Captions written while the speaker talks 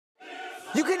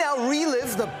You can now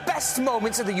relive the best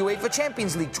moments of the UEFA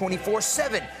Champions League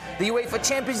 24/7. The UEFA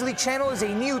Champions League channel is a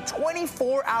new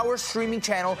 24-hour streaming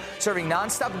channel serving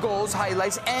non-stop goals,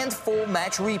 highlights, and full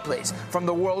match replays from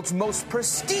the world's most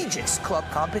prestigious club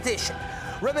competition.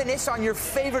 Reminisce on your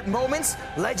favorite moments,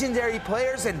 legendary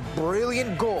players, and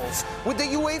brilliant goals with the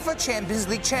UEFA Champions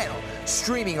League channel,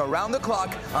 streaming around the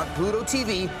clock on Pluto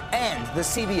TV and the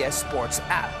CBS Sports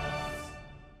app.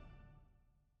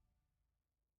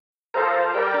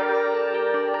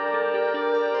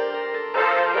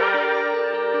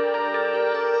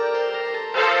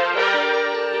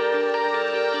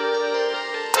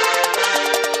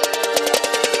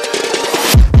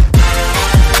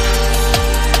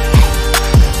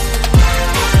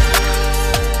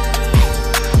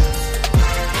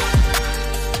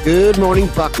 Good morning,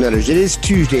 Bucknutters. It is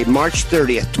Tuesday, March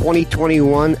 30th,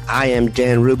 2021. I am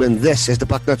Dan Rubin. This is the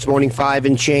Bucknuts Morning 5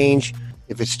 and Change.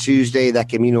 If it's Tuesday, that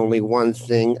can mean only one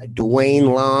thing. Duane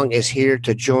Long is here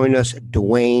to join us.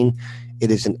 Duane,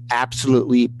 it is an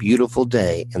absolutely beautiful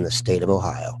day in the state of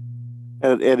Ohio.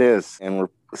 It is, and we're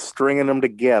stringing them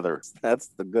together. That's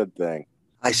the good thing.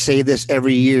 I say this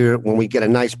every year when we get a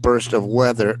nice burst of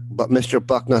weather, but Mr.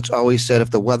 Bucknuts always said if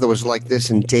the weather was like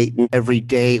this in Dayton every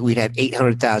day, we'd have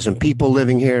 800,000 people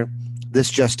living here.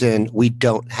 This just in, we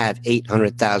don't have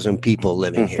 800,000 people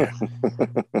living here.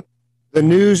 The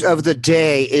news of the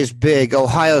day is big.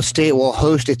 Ohio State will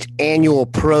host its annual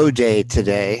Pro Day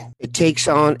today. It takes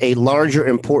on a larger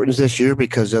importance this year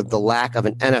because of the lack of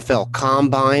an NFL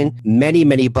combine.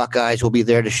 Many Buckeyes will be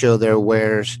there to show their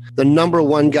wares. The number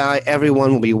one guy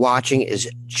everyone will be watching is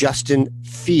Justin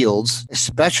Fields,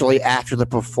 especially after the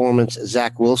performance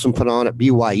Zach Wilson put on at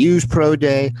BYU's Pro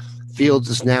Day. Fields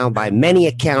is now, by many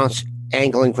accounts,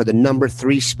 angling for the number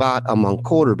 3 spot among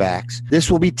quarterbacks.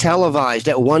 This will be televised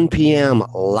at 1 p.m.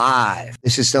 live.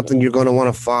 This is something you're going to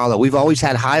want to follow. We've always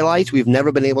had highlights. We've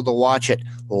never been able to watch it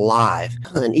live.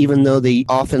 And even though they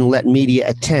often let media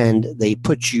attend, they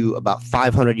put you about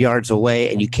 500 yards away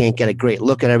and you can't get a great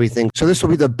look at everything. So this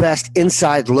will be the best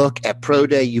inside look at Pro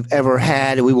Day you've ever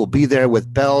had. We will be there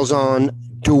with bells on.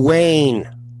 Duane,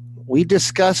 we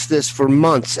discussed this for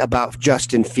months about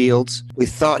Justin Fields. We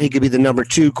thought he could be the number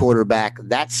 2 quarterback.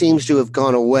 That seems to have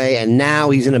gone away, and now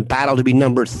he's in a battle to be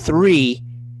number 3.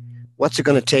 What's it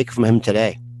going to take from him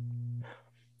today?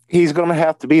 He's going to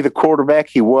have to be the quarterback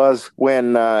he was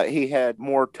when he had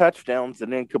more touchdowns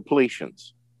than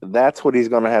incompletions. That's what he's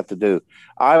going to have to do.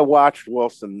 I watched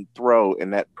Wilson throw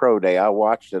in that Pro Day. I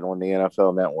watched it on the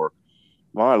NFL Network.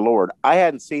 My Lord, I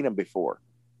hadn't seen him before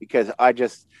because I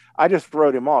just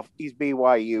wrote him off. He's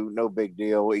BYU, no big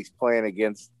deal. He's playing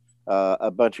against a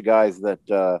bunch of guys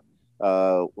that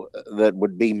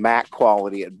would be MAC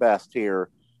quality at best here.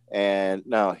 And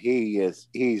no,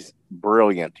 he's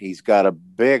brilliant. He's got a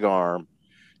big arm,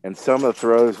 and some of the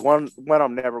throws. One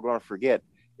I'm never going to forget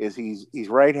is he's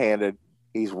right-handed.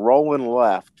 He's rolling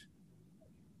left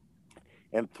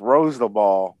and throws the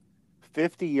ball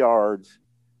 50 yards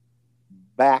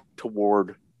back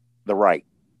toward the right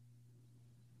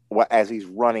as he's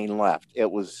running left.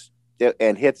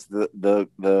 And hits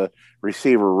the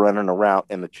receiver running around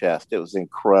in the chest. It was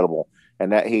incredible.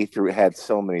 And that he had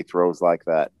so many throws like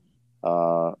that.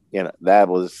 That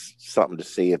was something to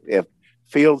see. If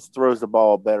Fields throws the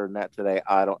ball better than that today,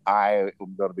 I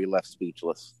am going to be left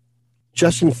speechless.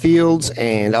 Justin Fields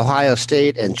and Ohio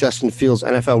State and Justin Fields'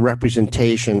 NFL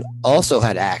representation also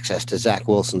had access to Zach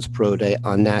Wilson's Pro Day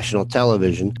on national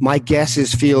television. My guess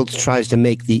is Fields tries to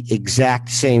make the exact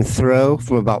same throw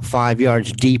from about 5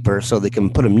 yards deeper so they can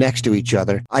put them next to each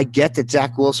other. I get that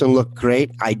Zach Wilson looked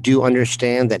great. I do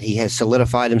understand that he has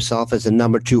solidified himself as the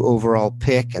number 2 overall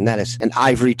pick, and that is an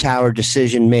ivory tower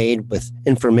decision made with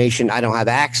information I don't have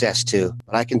access to.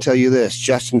 But I can tell you this,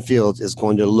 Justin Fields is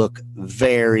going to look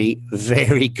very,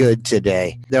 very good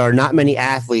today. There are not many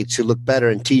athletes who look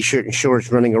better in T-shirt and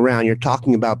shorts running around. You're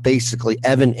talking about basically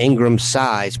Evan Ingram's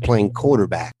size playing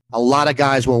quarterback. A lot of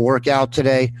guys will work out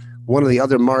today. One of the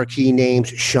other marquee names,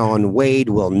 Shaun Wade,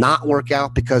 will not work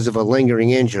out because of a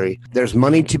lingering injury. There's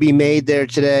money to be made there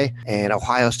today, and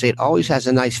Ohio State always has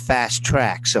a nice fast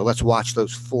track, so let's watch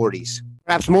those 40s.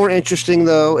 Perhaps more interesting,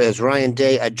 though, is Ryan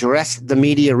Day addressed the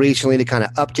media recently to kind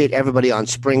of update everybody on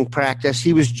spring practice.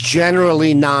 He was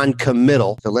generally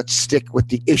non-committal, so let's stick with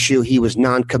the issue he was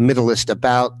non-committalist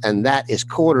about, and that is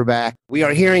quarterback. We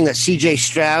are hearing that C.J.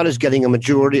 Stroud is getting a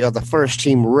majority of the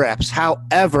first-team reps.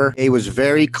 However, he was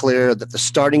very clear that the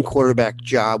starting quarterback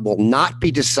job will not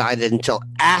be decided until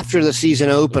after the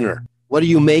season opener. What do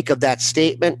you make of that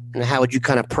statement, and how would you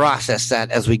kind of process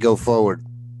that as we go forward?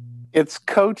 It's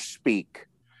Coachspeak.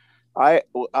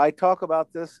 I talk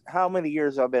about this. How many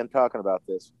years I've been talking about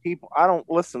this? People, I don't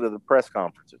listen to the press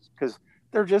conferences because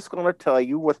they're just going to tell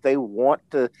you what they want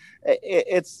to.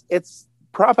 It's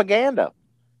propaganda.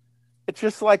 It's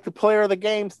just like the player of the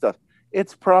game stuff.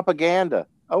 It's propaganda.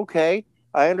 Okay,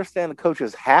 I understand the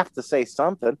coaches have to say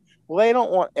something. Well, they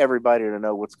don't want everybody to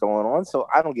know what's going on, so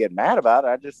I don't get mad about it.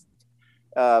 I just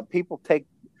people take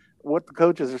what the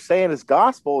coaches are saying as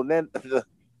gospel, and then the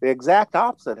exact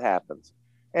opposite happens.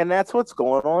 And that's what's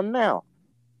going on now.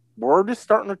 Word is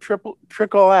starting to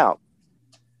trickle out.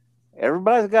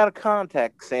 Everybody's got a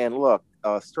contact saying, look,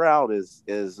 Stroud is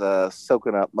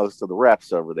soaking up most of the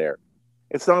reps over there.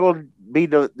 It's not going to be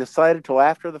decided till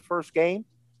after the first game.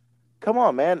 Come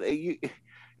on, man.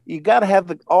 You got to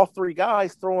have all three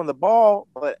guys throwing the ball.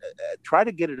 Try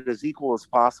to get it as equal as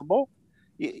possible.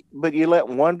 But you let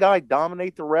one guy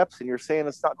dominate the reps, and you're saying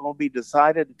it's not going to be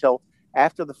decided until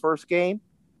after the first game.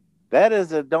 That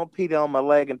is a don't pee down my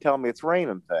leg and tell me it's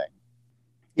raining thing.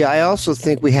 Yeah, I also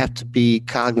think we have to be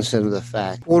cognizant of the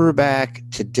fact quarterback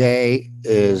today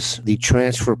is the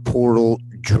transfer portal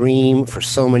dream for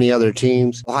so many other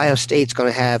teams. Ohio State's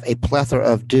going to have a plethora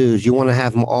of dudes. You want to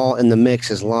have them all in the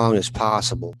mix as long as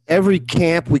possible. Every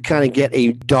camp, we kind of get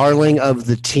a darling of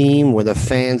the team where the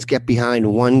fans get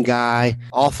behind one guy.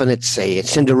 Often it's a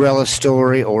Cinderella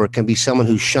story, or it can be someone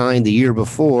who shined the year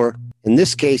before. In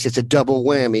this case, it's a double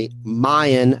whammy.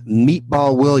 Mayan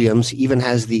Meatball Williams even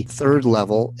has the third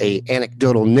level, a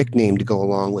anecdotal nickname to go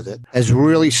along with it, has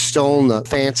really stolen the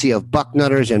fancy of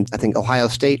Bucknutters and I think Ohio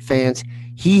State fans.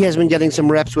 He has been getting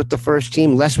some reps with the first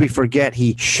team. Lest we forget,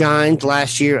 he shined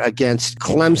last year against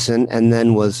Clemson and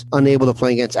then was unable to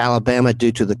play against Alabama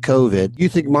due to the COVID. You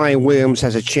think Mayan Williams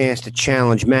has a chance to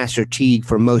challenge Master Teague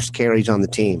for most carries on the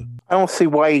team? I don't see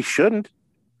why he shouldn't.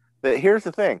 But here's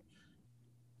the thing.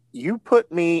 You put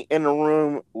me in a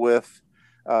room with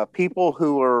people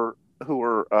who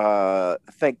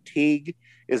think Teague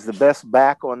is the best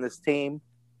back on this team.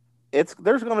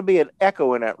 There's going to be an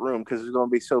echo in that room because there's going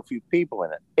to be so few people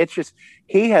in it. It's just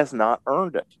he has not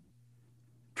earned it.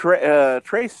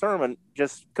 Trey Sermon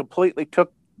just completely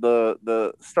took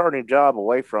the starting job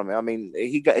away from him. I mean,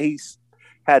 he's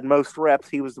had most reps.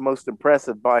 He was the most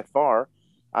impressive by far.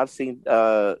 I've seen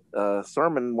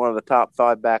Sermon, one of the top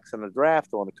 5 backs in the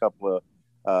draft, on a couple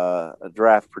of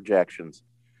draft projections.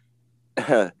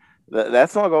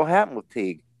 That's not going to happen with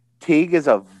Teague. Teague is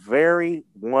a very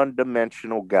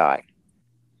one-dimensional guy.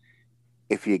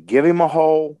 If you give him a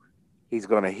hole, he's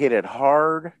going to hit it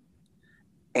hard,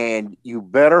 and you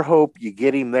better hope you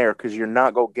get him there because you're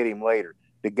not going to get him later.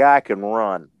 The guy can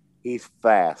run. He's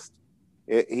fast.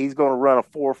 He's going to run a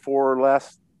 4.4 or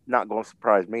less. Not going to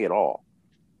surprise me at all.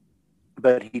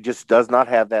 But he just does not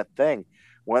have that thing.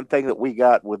 One thing that we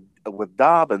got with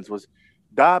Dobbins was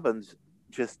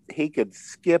he could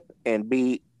skip and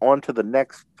be on to the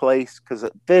next place because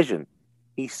of vision.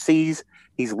 He sees,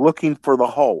 he's looking for the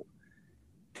hole.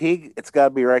 Teague, it's got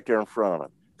to be right there in front of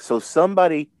him. So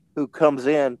somebody who comes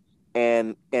in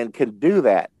and can do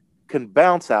that, can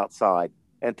bounce outside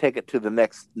and take it to the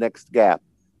next gap.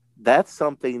 That's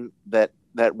something that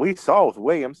we saw with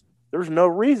Williams. There's no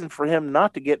reason for him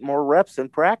not to get more reps in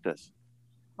practice.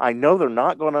 I know they're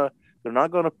not gonna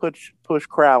push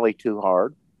Crowley too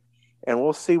hard, and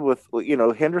we'll see with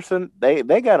Henderson. They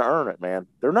got to earn it, man.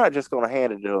 They're not just going to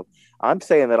hand it to him. I'm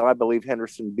saying that I believe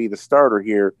Henderson will be the starter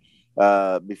here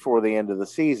before the end of the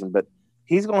season, but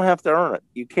he's going to have to earn it.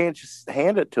 You can't just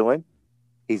hand it to him.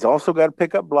 He's also got to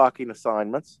pick up blocking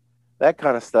assignments, that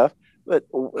kind of stuff. But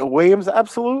Williams,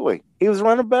 absolutely, he was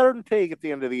running better than Teague at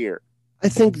the end of the year. I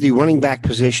think the running back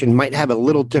position might have a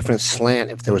little different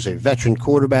slant if there was a veteran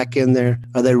quarterback in there.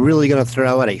 Are they really going to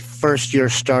throw out a first-year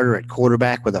starter at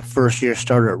quarterback with a first-year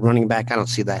starter at running back? I don't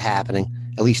see that happening,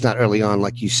 at least not early on,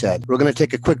 like you said. We're going to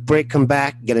take a quick break, come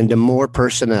back, get into more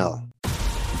personnel.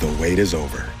 The wait is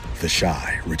over. The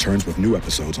Chi returns with new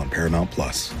episodes on Paramount+.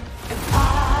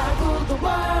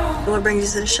 What brings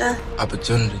you to the Chi?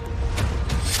 Opportunity.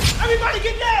 Everybody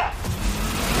get down!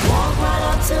 Walk right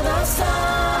up to the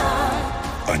side.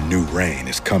 A new reign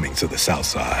is coming to the South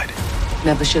Side.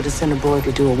 Never should have sent a boy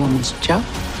to do a woman's job.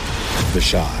 The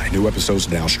Chi. New episodes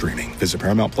now streaming. Visit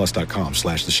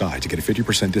ParamountPlus.com/The Chi to get a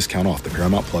 50% discount off the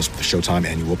Paramount Plus with the Showtime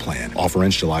annual plan. Offer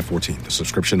ends July 14th. The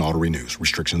subscription auto-renews.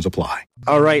 Restrictions apply.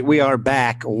 All right, we are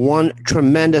back. One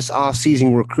tremendous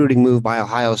offseason recruiting move by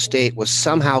Ohio State was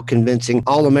somehow convincing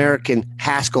All-American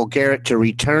Haskell Garrett to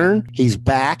return. He's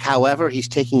back. However, he's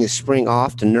taking his spring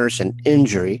off to nurse an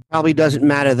injury. Probably doesn't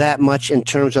matter that much in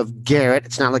terms of Garrett.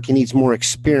 It's not like he needs more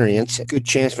experience. A good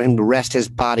chance for him to rest his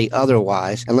body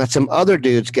otherwise and let some other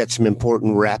dudes get some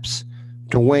important reps.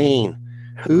 Duane,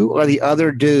 Who are the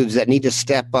other dudes that need to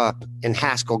step up in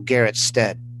Haskell Garrett's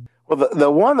stead? Well,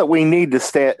 the one that we need to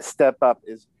step up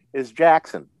is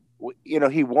Jackson.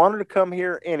 He wanted to come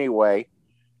here anyway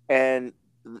and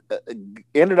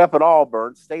ended up at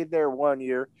Auburn, stayed there 1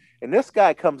 year. And this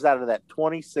guy comes out of that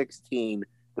 2016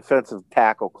 defensive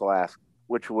tackle class,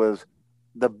 which was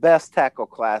the best tackle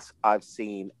class I've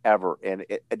seen ever. And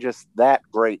it just that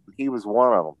great. He was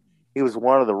one of them. He was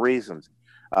one of the reasons.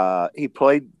 He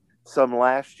played some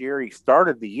last year. He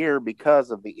started the year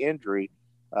because of the injury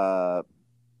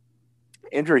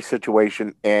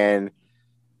situation and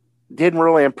didn't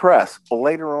really impress. But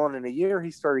later on in the year,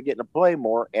 he started getting to play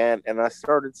more, and I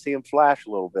started seeing him flash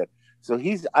a little bit. So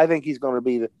I think he's going to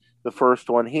be the first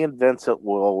one. He and Vincent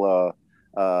will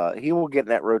get in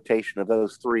that rotation of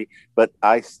those three. But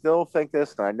I still think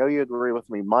this, and I know you agree with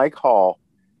me, Mike Hall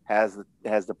has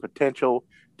the potential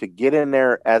to get in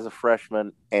there as a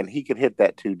freshman, and he could hit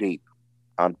that 2 deep.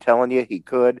 I'm telling you, he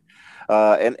could.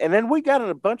 And then we got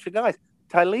a bunch of guys.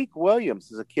 Tyleek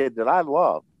Williams is a kid that I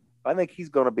love. I think he's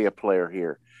going to be a player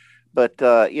here. But,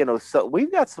 so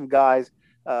we've got some guys.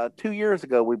 2 years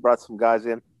ago, we brought some guys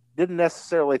in. Didn't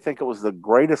necessarily think it was the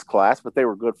greatest class, but they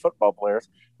were good football players.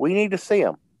 We need to see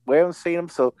them. We haven't seen them,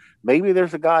 so maybe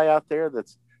there's a guy out there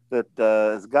that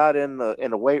has got in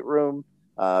the weight room.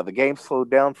 The game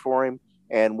slowed down for him.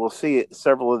 And we'll see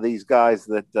several of these guys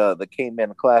that came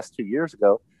in class 2 years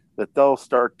ago, that they'll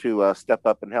start to step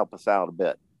up and help us out a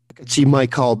bit. I could see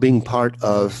Mike Hall being part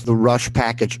of the rush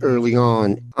package early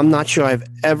on. I'm not sure I've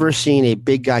ever seen a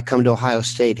big guy come to Ohio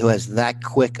State who has that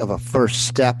quick of a first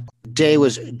step. Day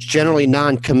was generally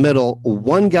non-committal.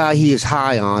 One guy he is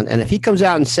high on, and if he comes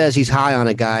out and says he's high on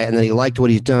a guy and then he liked what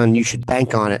he's done, you should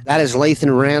bank on it. That is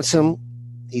Lathan Ransom.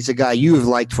 He's a guy you've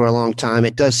liked for a long time.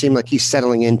 It does seem like he's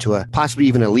settling into possibly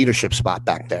even a leadership spot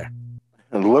back there.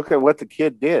 And look at what the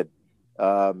kid did.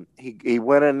 He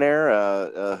went in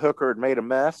there. Hooker had made a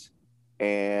mess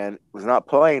and was not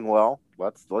playing well.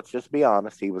 Let's just be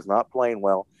honest. He was not playing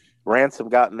well. Ransom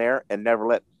got in there and never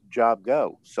let the job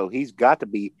go. So he's got to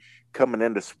be coming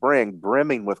into spring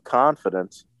brimming with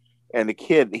confidence. And the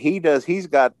kid, he's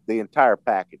got the entire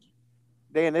package.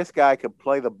 Dan, this guy can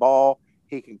play the ball.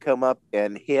 He can come up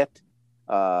and hit.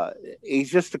 He's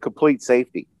just a complete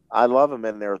safety. I love him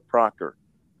in there with Proctor.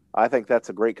 I think that's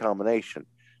a great combination.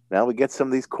 Now we get some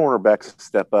of these cornerbacks to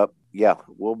step up. Yeah,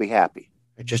 we'll be happy.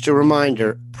 Just a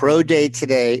reminder, Pro Day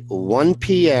today, 1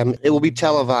 p.m. It will be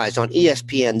televised on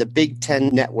ESPN, the Big Ten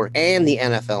Network, and the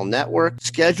NFL Network.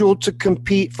 Scheduled to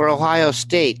compete for Ohio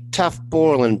State, Tuff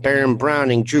Borland, Baron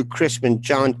Browning, Drew Chrisman,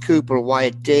 John Cooper,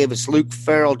 Wyatt Davis, Luke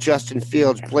Farrell, Justin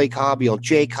Fields, Blake Hobbiel,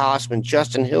 Jake Hossman,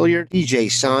 Justin Hilliard, DJ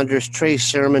Saunders, Trey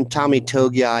Sermon, Tommy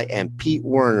Togiai, and Pete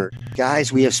Werner.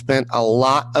 Guys we have spent a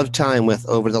lot of time with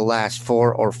over the last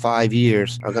 4 or 5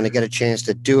 years are going to get a chance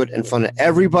to do it in front of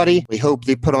everybody. We hope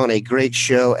they put on a great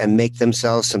show and make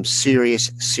themselves some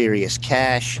serious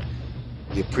cash.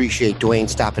 We appreciate Duane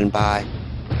stopping by.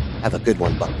 Have a good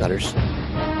one, Bucknutters.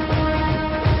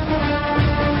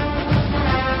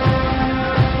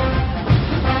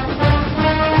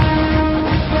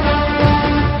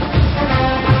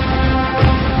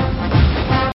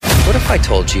 What if I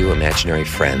told you imaginary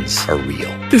friends are real?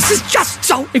 This is just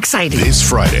so exciting. This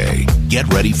Friday, get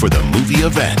ready for the movie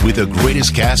event with the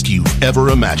greatest cast you've ever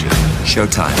imagined.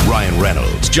 Showtime. Ryan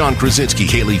Reynolds, John Krasinski,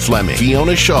 Kaylee Fleming,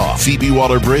 Fiona Shaw, Phoebe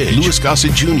Waller-Bridge, Louis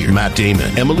Gossett Jr., Matt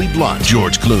Damon, Emily Blunt,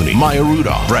 George Clooney, Maya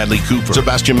Rudolph, Bradley Cooper,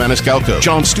 Sebastian Maniscalco,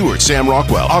 Jon Stewart, Sam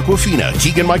Rockwell, Awkwafina,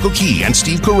 Keegan-Michael Key, and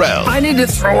Steve Carell. I need to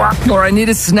throw up or I need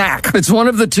a snack. It's one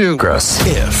of the two. Gross.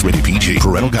 If. Rated PG.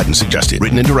 Parental guidance suggested.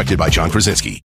 Written and directed by John Krasinski.